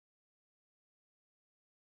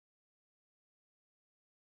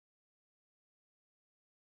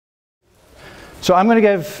So I'm going to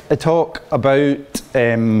give a talk about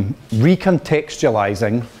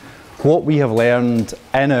recontextualising what we have learned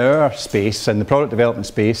in our space, in the product development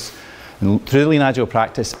space, and through the Lean Agile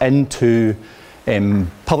practice into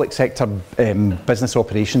public sector business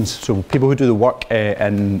operations, so people who do the work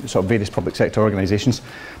in sort of various public sector organisations.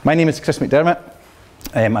 My name is Chris McDermott.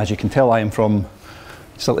 As you can tell, I am from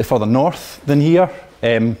slightly further north than here.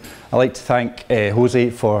 I'd like to thank Jose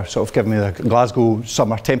for sort of giving me the Glasgow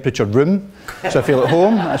summer temperature room, so I feel at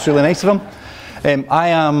home. That's really nice of him. I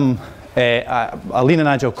am a Lean and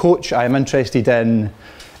Agile coach. I am interested in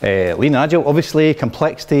Lean and Agile, obviously,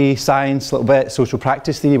 complexity, science, a little bit, social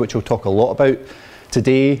practice theory, which we'll talk a lot about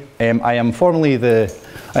today. I am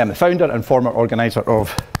the founder and former organiser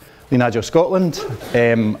of Lean Agile Scotland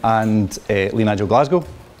and Lean Agile Glasgow.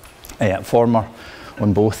 Former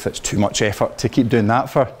on both. It's too much effort to keep doing that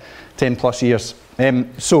for 10 plus years.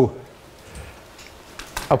 So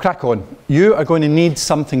I'll crack on. You are going to need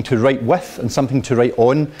something to write with and something to write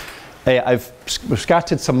on. We've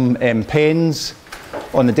scattered some pens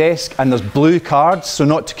on the desk, and there's blue cards, so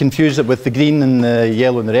not to confuse it with the green and the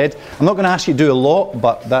yellow and the red. I'm not going to ask you to do a lot,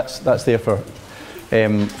 but that's there for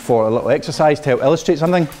a little exercise to help illustrate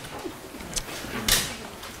something.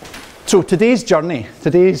 So today's journey,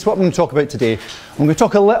 what I'm going to talk about today. I'm going to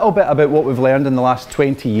talk a little bit about what we've learned in the last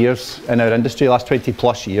 20 years in our industry, last 20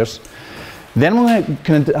 plus years. Then we're going to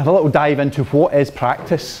kind of have a little dive into what is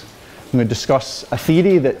practice. I'm going to discuss a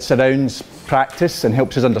theory that surrounds practice and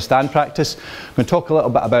helps us understand practice. I'm going to talk a little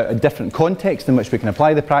bit about a different context in which we can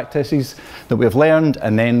apply the practices that we've learned,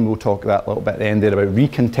 and then we'll talk about a little bit at the end there about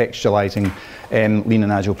recontextualising Lean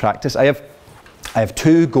and Agile practice. I have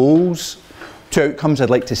two goals, two outcomes I'd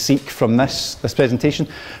like to seek from this presentation.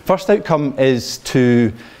 First outcome is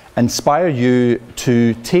to inspire you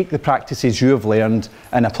to take the practices you have learned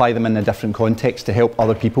and apply them in a different context to help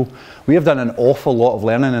other people. We have done an awful lot of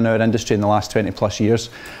learning in our industry in the last 20 plus years,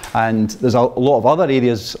 and there's a lot of other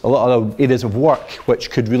areas, of work which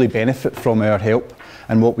could really benefit from our help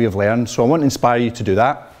and what we have learned. So I want to inspire you to do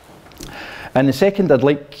that. And the second, I'd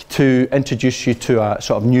like to introduce you to a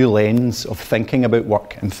sort of new lens of thinking about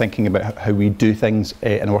work and thinking about how we do things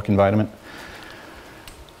in a work environment.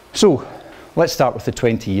 So let's start with the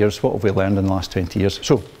 20 years. What have we learned in the last 20 years?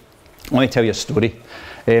 So let me tell you a story.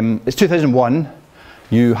 It's 2001.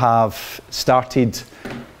 You have started,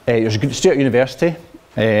 you're a student at university,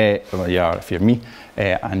 well, you are if you're me,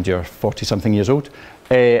 and you're 40-something years old,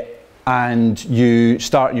 and you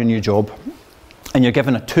start your new job, and you're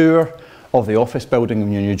given a tour of the office building in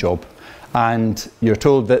your new job, and you're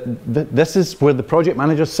told that this is where the project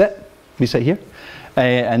managers sit. We sit here.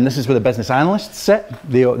 And this is where the business analysts sit.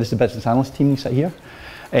 This is the business analyst team, you sit here.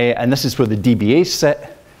 And this is where the DBAs sit.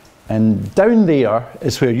 And down there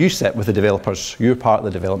is where you sit with the developers. You're part of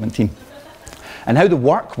the development team. And how the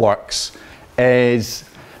work works is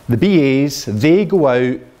the BAs, they go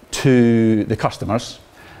out to the customers,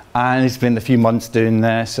 and they spend a few months doing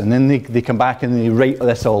this, and then they come back and they write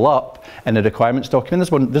this all up in a requirements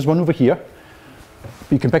document. There's one over here.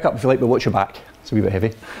 You can pick up if you like, but watch your back. It's a wee bit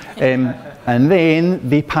heavy. And then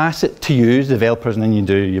they pass it to you as developers, and then you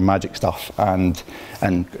do your magic stuff, and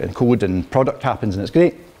code, and product happens, and it's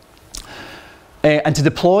great. And to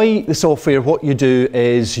deploy the software, what you do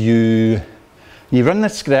is you run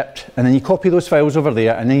this script, and then you copy those files over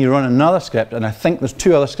there, and then you run another script, and I think there's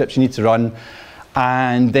 2 other scripts you need to run,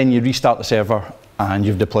 and then you restart the server, and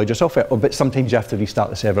you've deployed your software. Oh, but sometimes you have to restart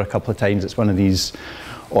the server a couple of times. It's one of these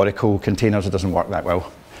Oracle containers that doesn't work that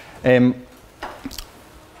well.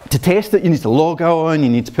 To test it, you need to log on, you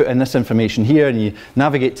need to put in this information here, and you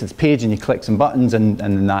navigate to this page, and you click some buttons,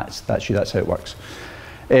 and that's you, that's how it works.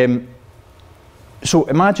 So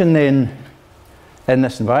imagine then, in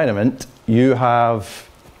this environment, you've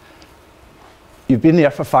been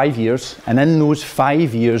there for 5 years, and in those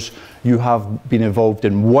 5 years, you have been involved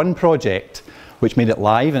in one project which made it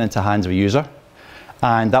live and into the hands of a user.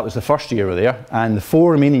 And that was the first year we were there, and the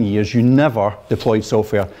 4 remaining years, you never deployed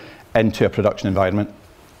software into a production environment.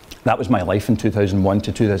 That was my life in 2001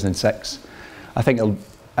 to 2006. I think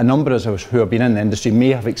a number of us who have been in the industry may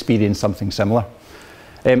have experienced something similar.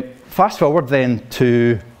 Fast forward then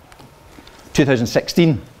to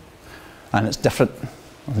 2016, and it's different,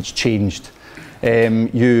 it's changed.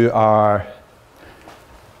 You are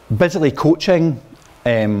busily coaching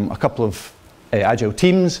a couple of Agile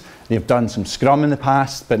teams. They've done some Scrum in the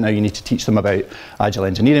past, but now you need to teach them about Agile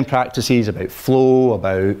engineering practices, about flow,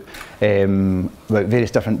 about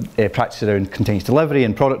various different practices around continuous delivery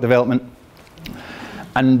and product development.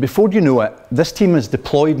 And before you know it, this team has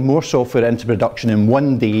deployed more software into production in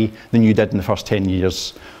one day than you did in the first 10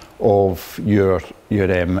 years of your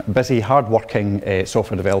busy, hard-working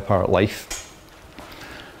software developer life.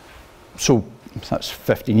 So that's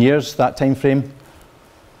 15 years, that time frame.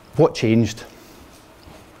 What changed?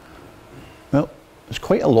 Well, there's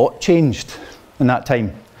quite a lot changed in that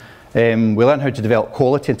time. We learned how to develop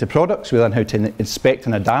quality into products. We learned how to inspect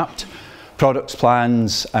and adapt products,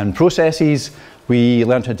 plans, and processes. We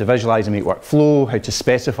learned how to visualize and make work flow, how to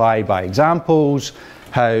specify by examples,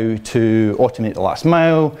 how to automate the last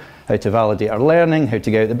mile, how to validate our learning, how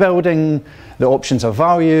to get out the building, the options of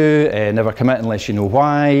value, never commit unless you know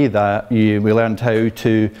why. We learned how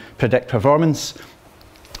to predict performance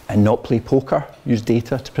and not play poker, use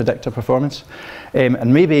data to predict our performance.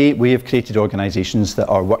 And maybe we have created organisations that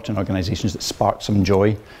are worked in organisations that spark some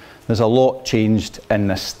joy. There's a lot changed in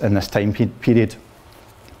this time period.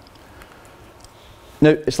 Now,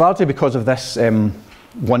 it's largely because of this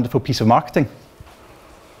wonderful piece of marketing.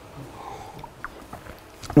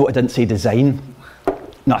 No, I didn't say design.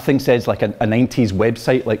 Nothing says like a 90s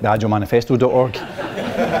website like the agilemanifesto.org.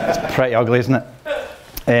 It's pretty ugly, isn't it?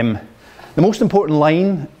 The most important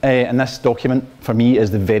line in this document for me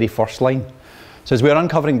is the very first line. It says, we're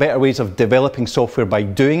uncovering better ways of developing software by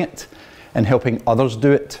doing it and helping others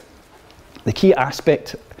do it. The key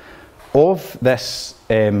aspect of this,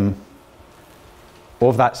 of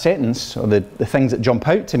that sentence, or the things that jump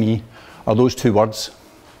out to me, are those two words,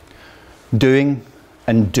 doing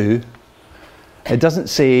and do. It doesn't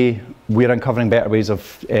say we're uncovering better ways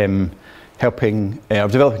of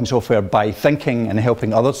developing software by thinking and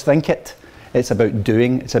helping others think it. It's about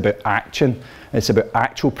doing, it's about action, it's about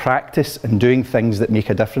actual practice and doing things that make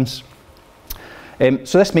a difference.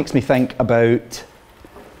 So this makes me think about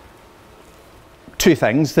two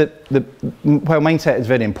things. While mindset is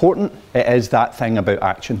very important, it is that thing about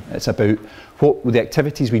action. It's about the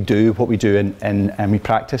activities we do, what we do and we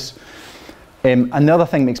practice. Another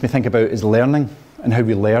thing makes me think about is learning and how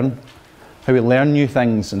we learn new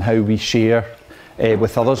things and how we share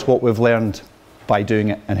with others what we've learned by doing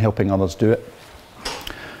it and helping others do it.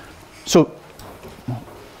 So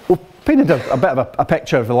we've painted a bit of a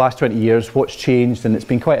picture of the last 20 years, what's changed, and it's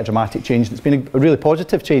been quite a dramatic change. It's been a really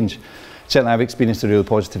positive change. Certainly I've experienced a really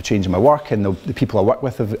positive change in my work, and the people I work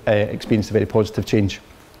with have experienced a very positive change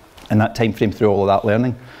in that time frame through all of that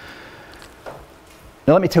learning.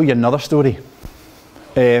 Now let me tell you another story.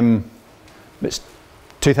 It's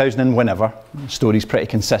 2000 and whenever. The story's pretty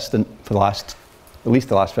consistent for at least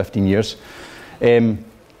the last 15 years.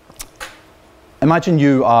 Imagine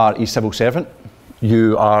you are a civil servant.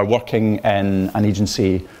 You are working in an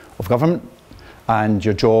agency of government, and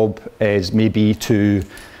your job is maybe to,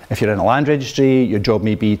 if you're in a land registry, your job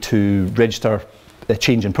may be to register a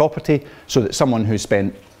change in property so that someone who's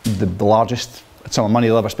spent the largest sum of money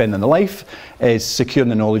they'll ever spend in their life is secure in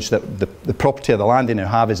the knowledge that the property or the land they now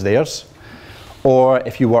have is theirs. Or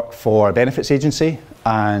if you work for a benefits agency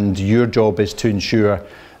and your job is to ensure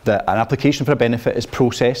that an application for a benefit is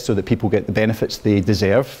processed so that people get the benefits they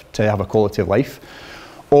deserve to have a quality of life.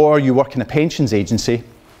 Or you work in a pensions agency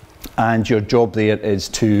and your job there is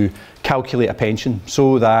to calculate a pension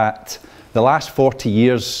so that the last 40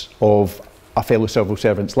 years of a fellow civil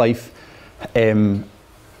servant's life is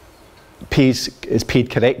paid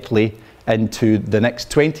correctly into the next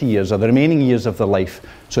 20 years or the remaining years of their life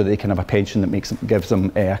so that they can have a pension that gives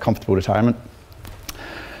them a comfortable retirement.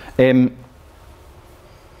 The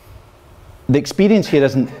experience here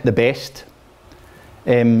isn't the best.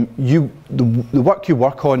 The work you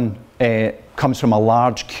work on comes from a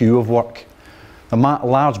large queue of work, a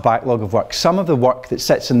large backlog of work. Some of the work that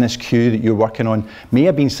sits in this queue that you're working on may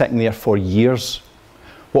have been sitting there for years.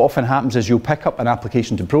 What often happens is you'll pick up an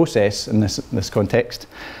application to process in this context,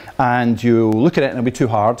 and you'll look at it and it'll be too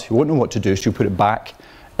hard. You won't know what to do, so you'll put it back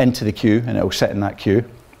into the queue and it'll sit in that queue.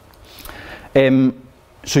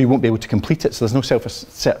 So you won't be able to complete it, so there's no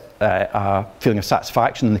feeling of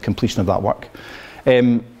satisfaction in the completion of that work.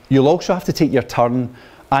 You'll also have to take your turn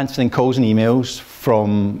answering calls and emails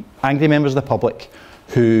from angry members of the public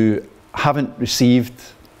who haven't received,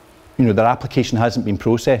 their application hasn't been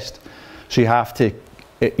processed. So you have to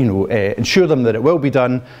ensure them that it will be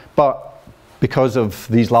done, but because of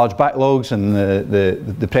these large backlogs and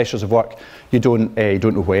the pressures of work, you don't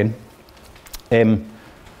know when.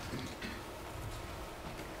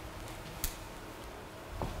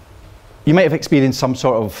 You might have experienced some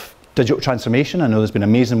sort of digital transformation. I know there's been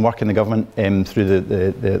amazing work in the government through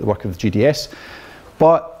the work of the GDS,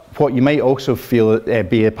 but what you might also feel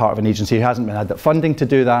be a part of an agency who hasn't had that funding to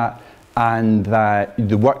do that, and that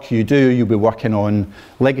the work you do, you'll be working on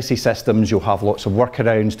legacy systems, you'll have lots of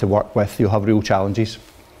workarounds to work with, you'll have real challenges.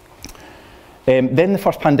 Then the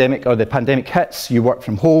first pandemic, or the pandemic hits, you work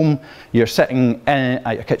from home, you're sitting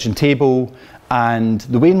at your kitchen table, and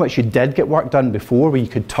the way in which you did get work done before, where you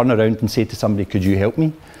could turn around and say to somebody, could you help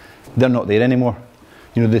me? They're not there anymore.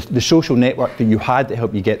 You know, the social network that you had to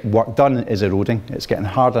help you get work done is eroding. It's getting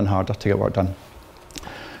harder and harder to get work done.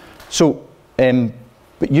 So,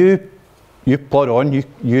 but you plod on,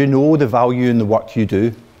 you know the value in the work you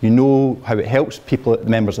do, you know how it helps people,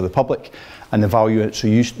 members of the public, and the value in it, so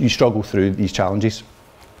you struggle through these challenges.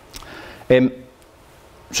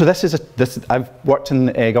 So I've worked in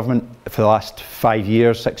government for the last 5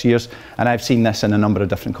 years, 6 years, and I've seen this in a number of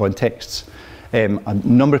different contexts. A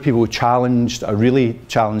number of people are really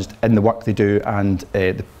challenged in the work they do, and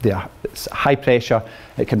it's high pressure.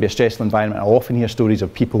 It can be a stressful environment. I often hear stories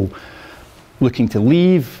of people looking to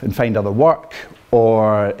leave and find other work,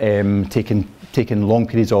 or taking long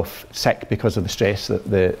periods off sick because of the stress that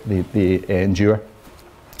they endure.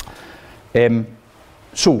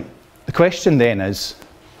 So the question then is,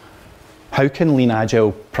 how can Lean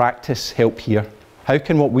Agile practice help here? How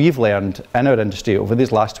can what we've learned in our industry over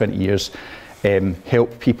these last 20 years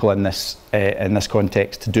help people in this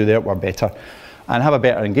context to do their work better and have a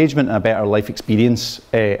better engagement and a better life experience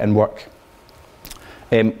in work?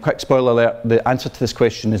 Quick spoiler alert, the answer to this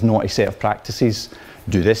question is not a set of practices.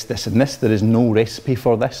 Do this, this and this. There is no recipe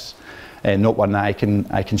for this. Not one that I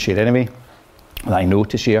can share anyway, that I know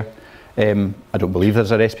to share. I don't believe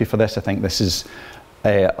there's a recipe for this. I think this is,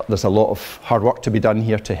 there's a lot of hard work to be done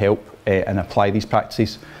here to help and apply these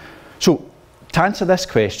practices. So to answer this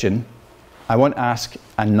question, I want to ask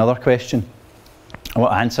another question. I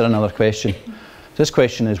want to answer another question. This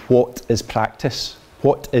question is, what is practice?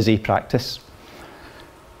 What is a practice?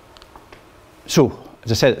 So,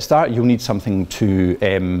 as I said at the start, you'll need something to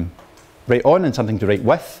write on and something to write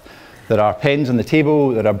with. There are pens on the table,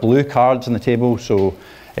 there are blue cards on the table, so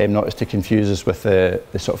not as to confuse us with the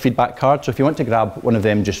sort of feedback card. So if you want to grab one of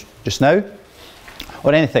them just now,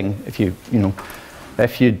 or anything, if you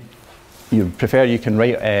prefer, you can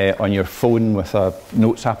write on your phone with a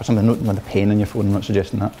notes app or something, not with a pen on your phone. I'm not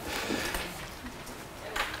suggesting that.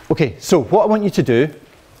 Okay, so what I want you to do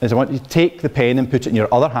is I want you to take the pen and put it in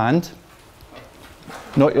your other hand,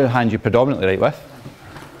 not your hand you predominantly write with.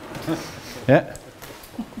 Yeah.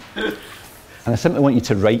 And I simply want you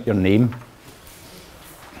to write your name.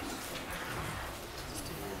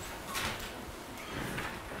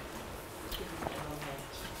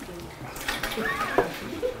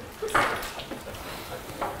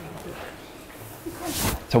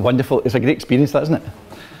 It's a great experience, that, isn't it?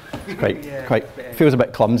 It's quite, feels a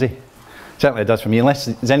bit clumsy. Certainly it does for me, unless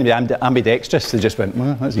there's anybody ambidextrous, they just went,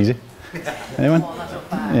 well, that's easy. Anyone?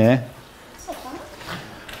 Yeah.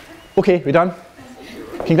 Okay, we done?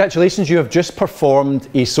 Congratulations, you have just performed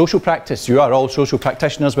a social practice. You are all social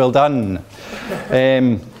practitioners, well done.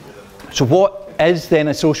 So what is then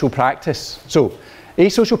a social practice? So, a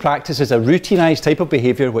social practice is a routinized type of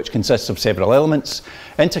behaviour which consists of several elements,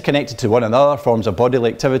 interconnected to one another, forms of bodily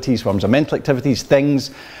activities, forms of mental activities,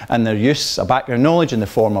 things, and their use, a background knowledge in the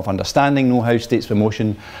form of understanding, know-how, states of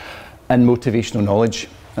emotion, and motivational knowledge.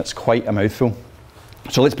 That's quite a mouthful.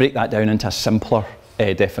 So let's break that down into a simpler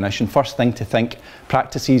definition. First thing to think,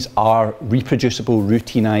 practices are reproducible,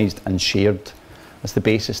 routinized, and shared. That's the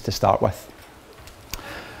basis to start with.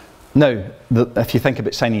 Now, if you think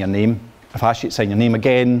about signing your name, if I ask you to sign your name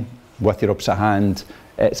again with your opposite hand,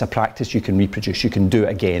 it's a practice you can reproduce. You can do it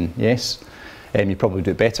again, yes? You'd probably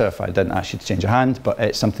do it better if I didn't ask you to change your hand, but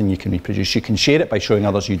it's something you can reproduce. You can share it by showing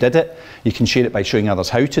others you did it. You can share it by showing others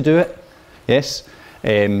how to do it, yes?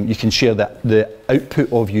 You can share the output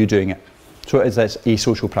of you doing it. So it is a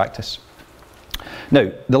social practice. Now,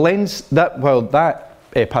 the lens, that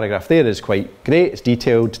paragraph there is quite great. It's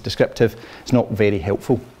detailed, descriptive. It's not very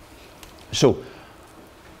helpful. So,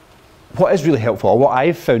 what is really helpful, or what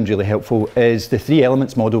I've found really helpful, is the 3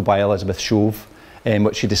 elements model by Elizabeth Shove,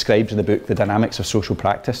 which she describes in the book, The Dynamics of Social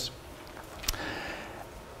Practice.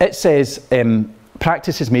 It says,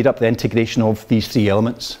 practice is made up of the integration of these 3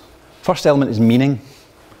 elements. First element is meaning.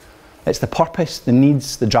 It's the purpose, the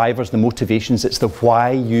needs, the drivers, the motivations. It's the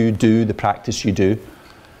why you do the practice you do.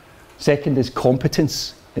 Second is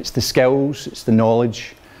competence. It's the skills, it's the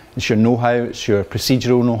knowledge, it's your know-how, it's your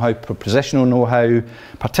procedural know-how, propositional know-how,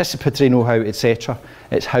 participatory know-how, etc.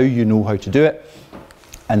 It's how you know how to do it.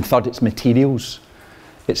 And third, it's materials.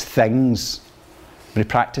 It's things. Every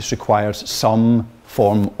practice requires some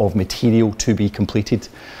form of material to be completed.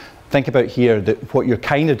 Think about here that what you're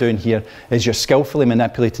kind of doing here is you're skillfully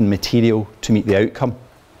manipulating material to meet the outcome.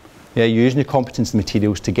 Yeah, you're using your competence and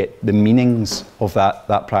materials to get the meanings of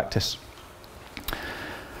that practice.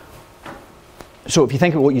 So if you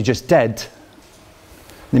think about what you just did,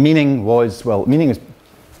 The meaning was, well, meaning is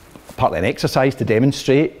partly an exercise to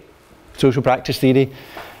demonstrate social practice theory.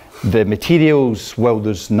 The materials, well,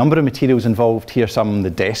 there's a number of materials involved here. Some, the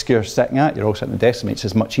desk you're sitting at, you're all sitting at the desk, it makes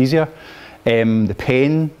this much easier. The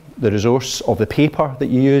pen, the resource of the paper that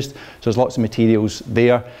you used, so there's lots of materials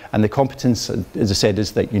there. And the competence, as I said,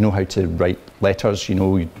 is that you know how to write letters, you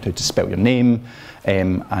know how to spell your name,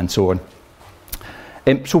 and so on.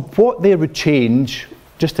 So what there would change,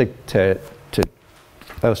 just to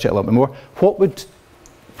illustrate a little bit more, what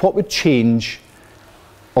would change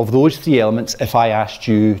of those three elements if I asked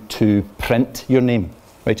you to print your name,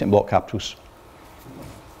 write it in block capitals?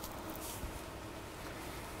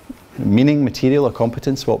 Meaning, material, or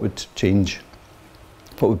competence, what would change?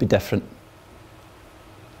 What would be different?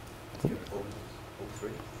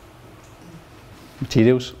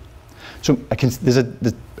 Materials. So there's a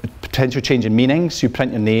potential change in meanings. You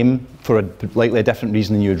print your name for a likely different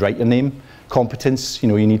reason than you would write your name. Competence, you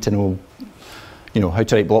know, you need to know, you know, how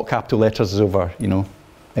to write block capital letters over, you know,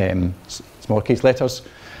 small case letters.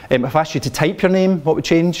 If I asked you to type your name, what would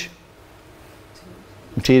change?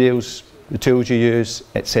 Materials, the tools you use,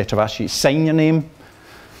 etc. If I asked you to sign your name,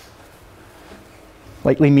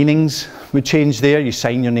 likely meanings would change there. You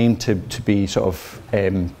sign your name to be sort of,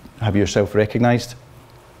 have yourself recognised.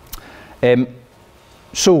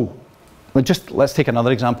 So, let's take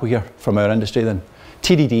another example here from our industry then.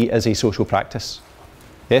 TDD is a social practice.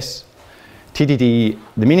 Yes? TDD,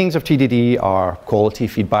 the meanings of TDD are quality,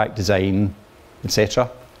 feedback, design, etc.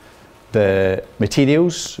 The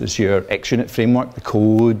materials is your X-unit framework, the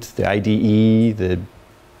code, the IDE, the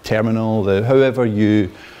terminal, however you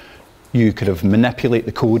could have manipulate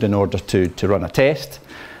the code in order to run a test.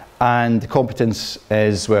 And the competence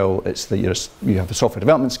is, well, it's you have the software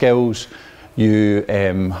development skills, you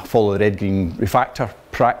follow the red-green refactor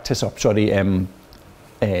practice,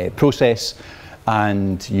 process,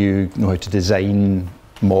 and you know how to design,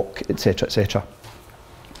 mock, etc., etc.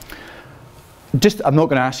 I'm not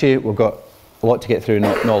going to ask you, we've got a lot to get through,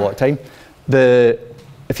 not a lot of time.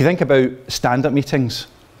 If you think about stand-up meetings,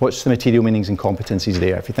 what's the material, meanings and competencies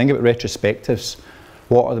there? If you think about retrospectives,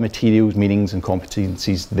 what are the materials, meanings and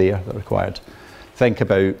competencies there that are required? Think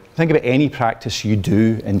about any practice you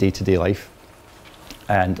do in day-to-day life,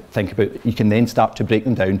 and you can then start to break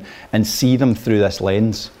them down and see them through this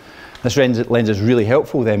lens. This lens is really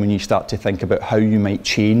helpful then when you start to think about how you might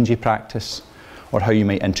change a practice or how you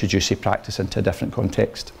might introduce a practice into a different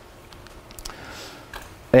context.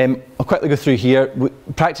 I'll quickly go through here.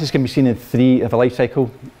 Practice can be seen in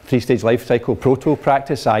three-stage life cycle. Proto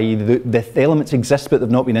practice, i.e. the elements exist but they've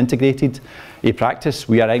not been integrated. A practice,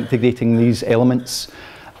 we are integrating these elements.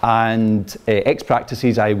 And X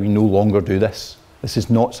practices, i.e. we no longer do this. This is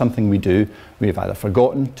not something we do. We have either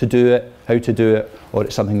forgotten to do it, how to do it, or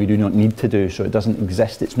it's something we do not need to do, so it doesn't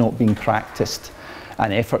exist, it's not being practiced.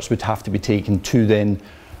 And efforts would have to be taken to then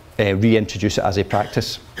reintroduce it as a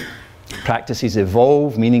practice. Practices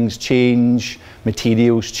evolve, meanings change,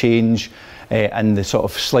 materials change, and the sort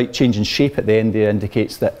of slight change in shape at the end there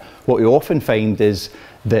indicates that what we often find is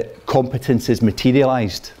that competence is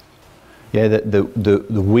materialised. Yeah, the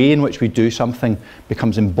way in which we do something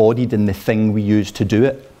becomes embodied in the thing we use to do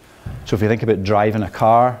it. So if you think about driving a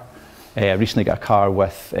car, I recently got a car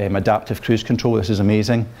with adaptive cruise control. This is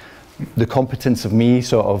amazing. The competence of me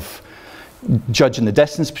sort of judging the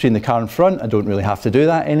distance between the car in front, I don't really have to do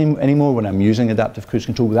that anymore when I'm using adaptive cruise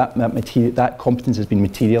control. That competence has been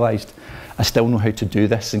materialised. I still know how to do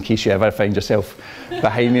this in case you ever find yourself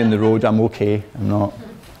behind me on the road. I'm okay, I'm not.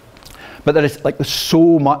 But there's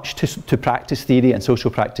so much to practice theory and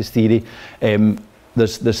social practice theory.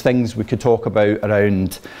 There's things we could talk about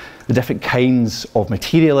around the different kinds of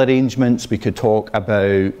material arrangements. We could talk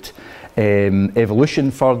about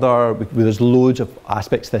evolution further. There's loads of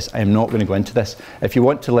aspects to this. I'm not going to go into this. If you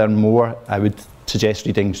want to learn more, I would suggest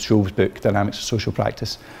reading Strove's book, Dynamics of Social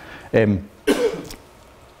Practice.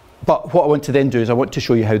 But what I want to then do is I want to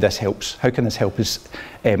show you how this helps. How can this help us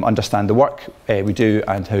understand the work we do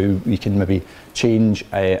and how we can maybe change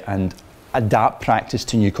and adapt practice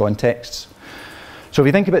to new contexts. So if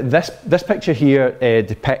you think about this picture here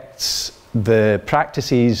depicts the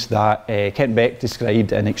practices that Kent Beck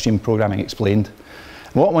described in Extreme Programming Explained.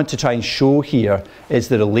 And what I want to try and show here is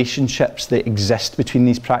the relationships that exist between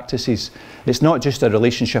these practices. It's not just a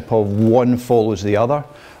relationship of one follows the other,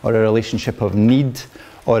 or a relationship of need,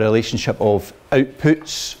 or a relationship of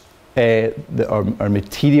outputs that are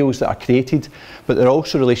materials that are created, but there are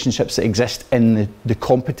also relationships that exist in the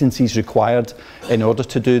competencies required in order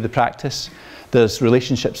to do the practice. There's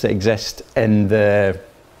relationships that exist in the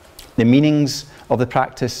meanings of the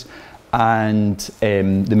practice and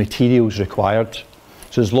the materials required.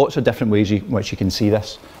 So there's lots of different ways in which you can see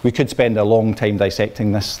this. We could spend a long time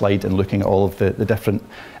dissecting this slide and looking at all of the different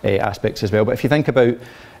aspects as well. But if you think about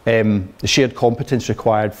the shared competence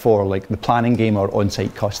required for like the planning game or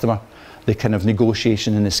on-site customer, the kind of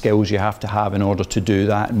negotiation and the skills you have to have in order to do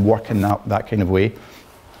that and work in that kind of way.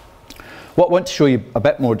 What I want to show you a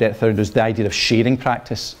bit more depth around is the idea of sharing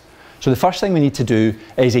practice. So the first thing we need to do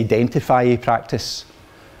is identify a practice.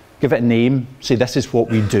 Give it a name, say this is what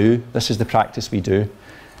we do, this is the practice we do.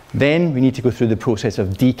 Then we need to go through the process of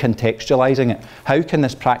decontextualising it. How can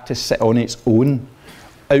this practice sit on its own,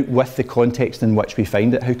 out with the context in which we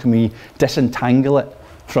find it? How can we disentangle it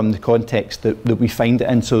from the context that we find it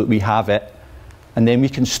in so that we have it? And then we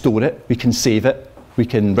can store it, we can save it, we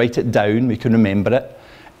can write it down, we can remember it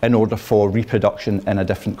in order for reproduction in a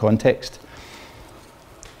different context.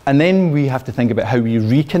 And then we have to think about how we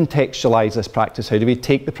recontextualise this practice. How do we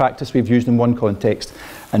take the practice we've used in one context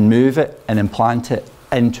and move it and implant it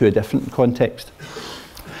into a different context?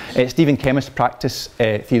 Stephen Chemist, practice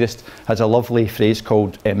theorist, has a lovely phrase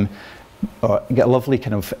called, get a lovely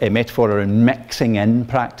kind of metaphor around mixing in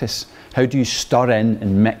practice. How do you stir in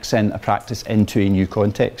and mix in a practice into a new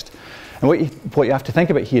context? And what you have to think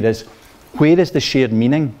about here is, where is the shared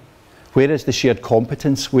meaning? Where is the shared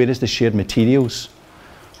competence? Where is the shared materials?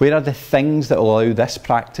 Where are the things that will allow this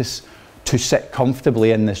practice to sit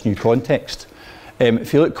comfortably in this new context?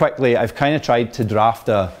 If you look quickly, I've kind of tried to draft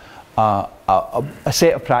a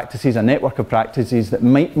set of practices, a network of practices that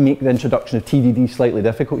might make the introduction of TDD slightly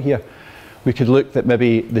difficult here. We could look that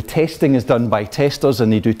maybe the testing is done by testers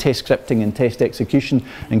and they do test scripting and test execution,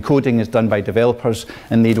 and coding is done by developers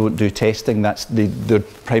and they don't do testing. That's their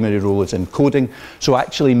primary role is in coding. So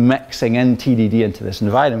actually mixing in TDD into this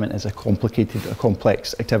environment is a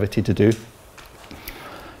complex activity to do.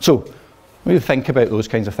 So we think about those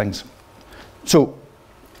kinds of things. So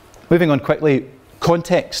moving on quickly,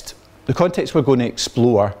 context. The context we're going to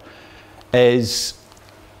explore is,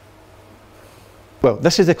 well,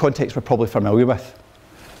 this is the context we're probably familiar with.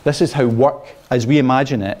 This is how work, as we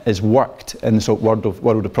imagine it, is worked in the world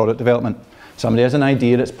of product development. Somebody has an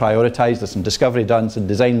idea, it's prioritised, there's some discovery done, some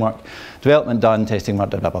design work, development done, testing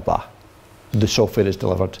work, blah, blah, blah. The software is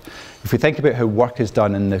delivered. If we think about how work is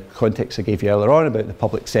done in the context I gave you earlier on about the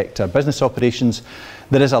public sector business operations,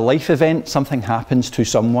 there is a life event, something happens to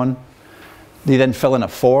someone. They then fill in a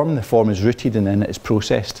form, the form is routed and then it is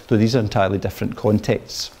processed. So these are entirely different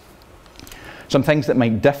contexts. Some things that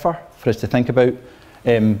might differ for us to think about,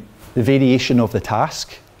 the variation of the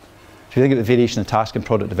task. If you think of the variation of task in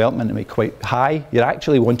product development, it might be quite high. You're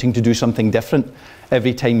actually wanting to do something different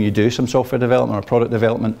every time you do some software development or product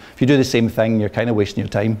development. If you do the same thing, you're kind of wasting your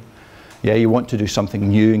time. Yeah, you want to do something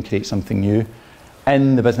new and create something new.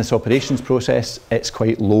 In the business operations process, it's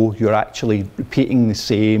quite low. You're actually repeating the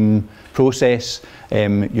same process.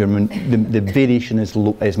 The variation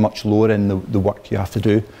is much lower in the work you have to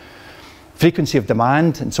do. Frequency of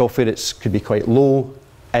demand in software could be quite low,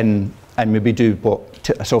 and maybe do what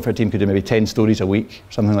a software team could do, maybe 10 stories a week,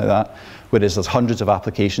 something like that, whereas there's hundreds of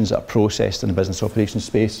applications that are processed in the business operations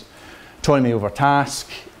space. Autonomy over task,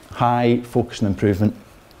 high, focus and improvement,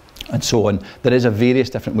 and so on. There is various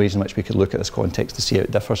different ways in which we could look at this context to see how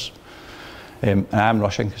it differs. And I'm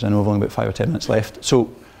rushing because I know I've only about 5 or 10 minutes left.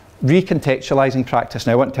 So, recontextualising practice.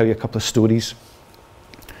 Now I want to tell you a couple of stories.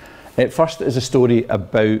 First is a story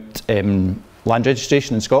about land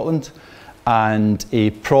registration in Scotland and a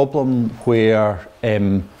problem where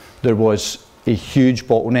there was a huge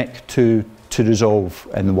bottleneck to resolve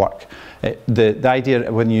in the work. The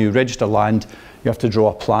idea, when you register land, you have to draw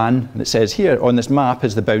a plan, and it says here on this map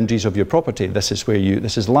is the boundaries of your property. This is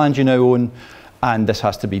this is land you now own, and this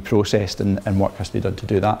has to be processed, and work has to be done to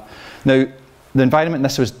do that. Now, the environment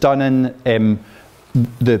this was done in,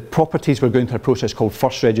 the properties were going through a process called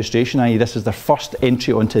first registration, i.e. this is their first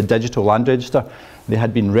entry onto a digital land register. They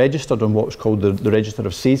had been registered on what was called the Register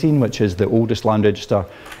of Sazine, which is the oldest land register,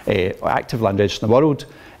 active land register in the world,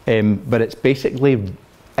 but it's basically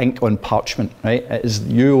ink on parchment, right? It is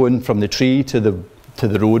you own from the tree to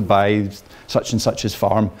the road by such and such's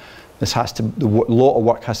farm. This has to, a lot of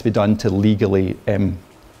work has to be done to legally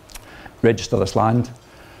register this land.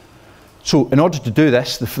 So in order to do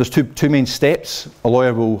this, there's two main steps. A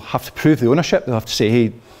lawyer will have to prove the ownership. They'll have to say,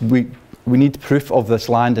 hey, we need proof of this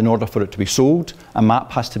land in order for it to be sold. A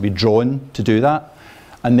map has to be drawn to do that.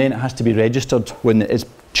 And then it has to be registered when it is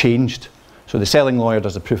changed. So the selling lawyer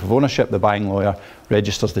does the proof of ownership, the buying lawyer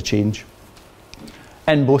registers the change.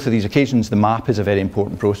 In both of these occasions, the map is a very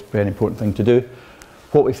important thing to do.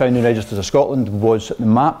 What we found in Registers of Scotland was that the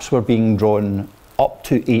maps were being drawn up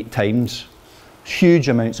to 8 times. Huge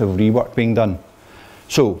amounts of rework being done.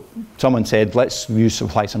 So someone said, let's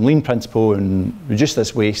apply some lean principle and reduce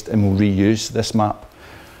this waste, and we'll reuse this map.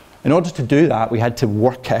 In order to do that, we had to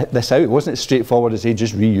work this out. It wasn't as straightforward as they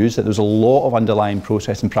just reused it. There was a lot of underlying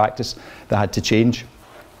process and practice that had to change.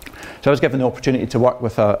 So I was given the opportunity to work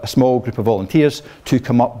with a small group of volunteers to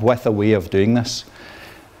come up with a way of doing this.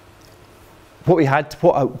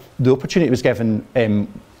 The opportunity was given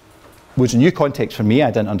was a new context for me.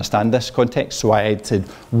 I didn't understand this context, so I had to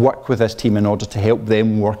work with this team in order to help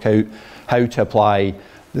them work out how to apply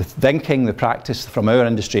the thinking, the practice from our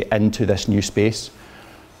industry into this new space.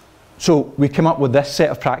 So we came up with this set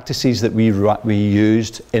of practices that we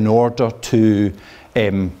used in order to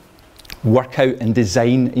work out and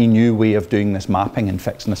design a new way of doing this mapping and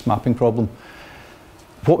fixing this mapping problem.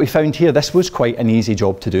 What we found here, this was quite an easy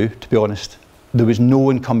job to do, to be honest. There was no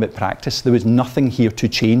incumbent practice. There was nothing here to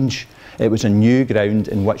change. It was a new ground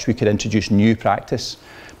in which we could introduce new practice.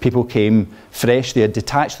 People came fresh. They had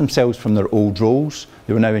detached themselves from their old roles.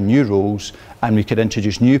 They were now in new roles, and we could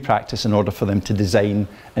introduce new practice in order for them to design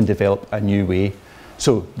and develop a new way.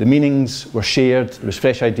 So the meanings were shared. There was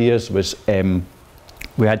fresh ideas.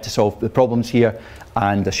 We had to solve the problems here,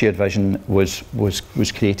 and a shared vision was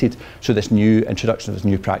created. So this new introduction of this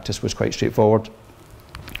new practice was quite straightforward.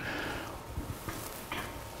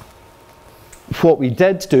 What we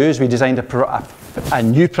did do is we designed a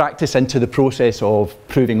new practice into the process of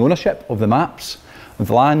proving ownership of the maps of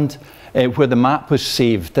the land. Where the map was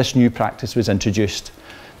saved, this new practice was introduced.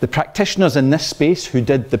 The practitioners in this space who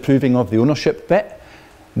did the proving of the ownership bit,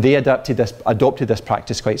 they adopted this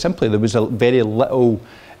practice quite simply. There was a very little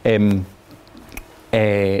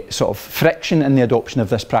sort of friction in the adoption of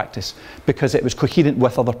this practice because it was coherent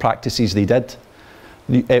with other practices they did.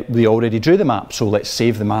 We already drew the map, so let's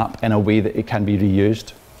save the map in a way that it can be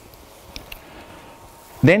reused.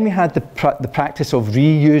 Then we had the practice of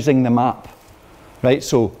reusing the map, right?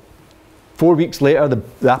 So 4 weeks later,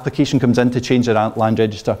 the application comes in to change the land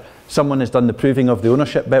register. Someone has done the proving of the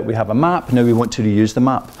ownership bit. We have a map. Now we want to reuse the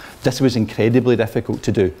map. This was incredibly difficult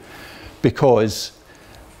to do because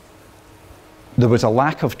there was a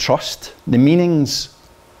lack of trust.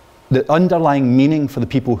 The underlying meaning for the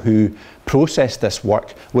people who processed this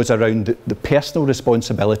work was around the personal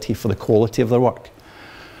responsibility for the quality of their work.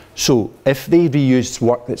 So if they reused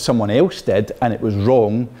work that someone else did and it was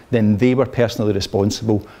wrong, then they were personally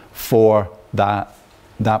responsible for that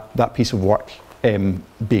piece of work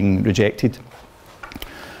being rejected.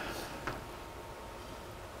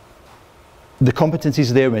 The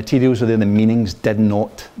competencies are there, materials are there, the meanings did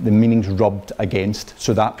not. The meanings rubbed against,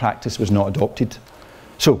 so that practice was not adopted.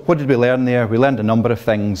 So what did we learn there? We learned a number of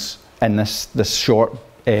things in this short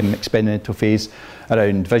experimental phase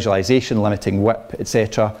around visualization, limiting WIP,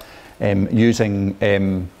 etc., using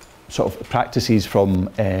sort of practices from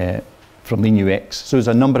Lean UX. So there's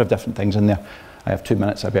a number of different things in there. I have 2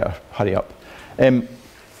 minutes, I better hurry up.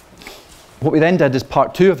 What we then did as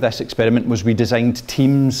part 2 of this experiment was we designed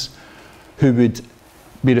teams who would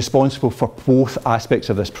be responsible for both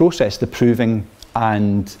aspects of this process, the proving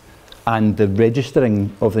and the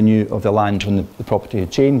registering of the land when the property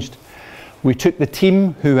had changed. We took the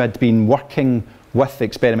team who had been working with the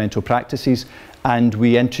experimental practices and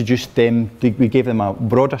we introduced them, we gave them a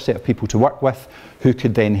broader set of people to work with who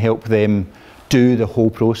could then help them do the whole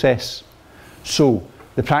process. So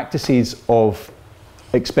the practices of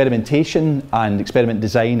experimentation and experiment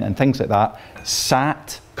design and things like that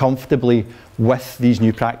sat comfortably with these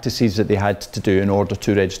new practices that they had to do in order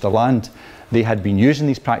to register land. They had been using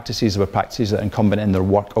these practices, they were practices that are incumbent in their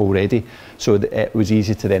work already, so that it was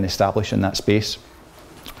easy to then establish in that space.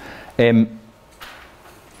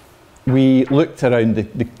 We looked around,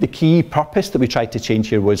 the key purpose that we tried to change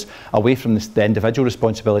here was away from the individual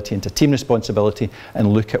responsibility into team responsibility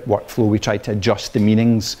and look at workflow. We tried to adjust the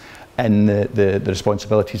meanings in the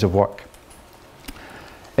responsibilities of work.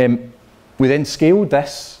 We then scaled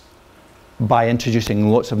this by introducing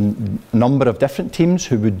lots of number of different teams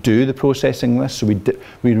who would do the processing of this. So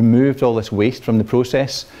we removed all this waste from the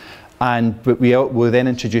process, but we then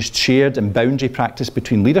introduced shared and boundary practice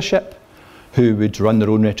between leadership, who would run their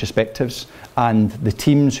own retrospectives, and the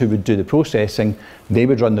teams who would do the processing, they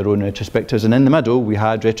would run their own retrospectives. And in the middle, we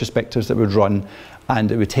had retrospectives that would run,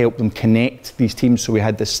 and it would help them connect these teams. So we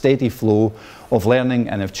had this steady flow of learning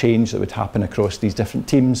and of change that would happen across these different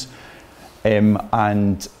teams.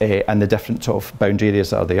 And the different sort of boundary areas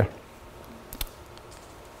that are there.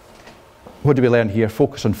 What do we learn here?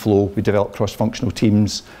 Focus on flow. We developed cross-functional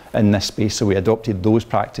teams in this space, so we adopted those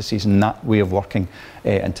practices and that way of working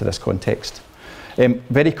into this context.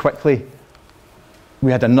 Very quickly,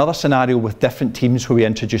 we had another scenario with different teams where we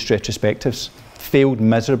introduced retrospectives. failed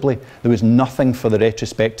miserably. There was nothing for the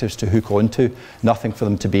retrospectives to hook onto, nothing for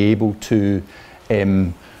them to be able to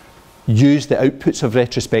use the outputs of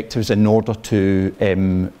retrospectives in order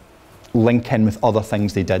to link in with other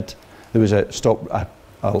things they did. There was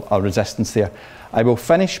a resistance there. I will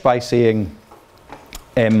finish by saying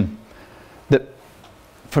that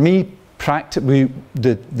for me,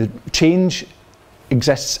 the change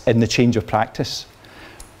exists in the change of practice.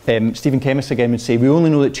 Stephen Kemmis again would say, we only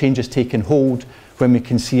know that change has taken hold when we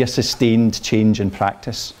can see a sustained change in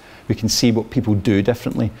practice. We can see what people do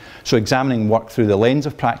differently. So examining work through the lens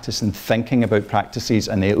of practice and thinking about practices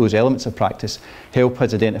and those elements of practice help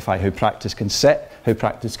us identify how practice can sit, how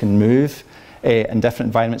practice can move in different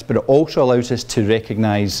environments, but it also allows us to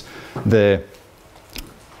recognise the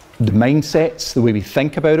mindsets, the way we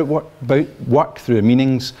think about work through our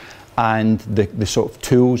meanings, and the sort of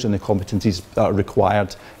tools and the competencies that are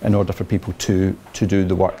required in order for people to do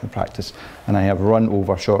the work and practice. And I have run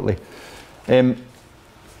over shortly.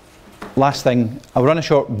 Last thing, I'll run a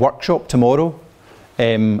short workshop tomorrow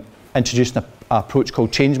introducing an approach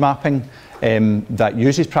called change mapping that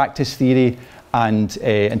uses practice theory and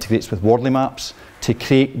integrates with Wordley maps to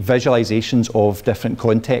create visualizations of different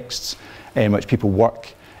contexts in which people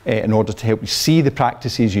work in order to help you see the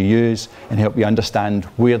practices you use and help you understand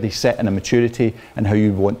where they sit in a maturity and how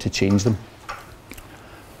you want to change them.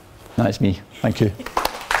 That's me. Thank you.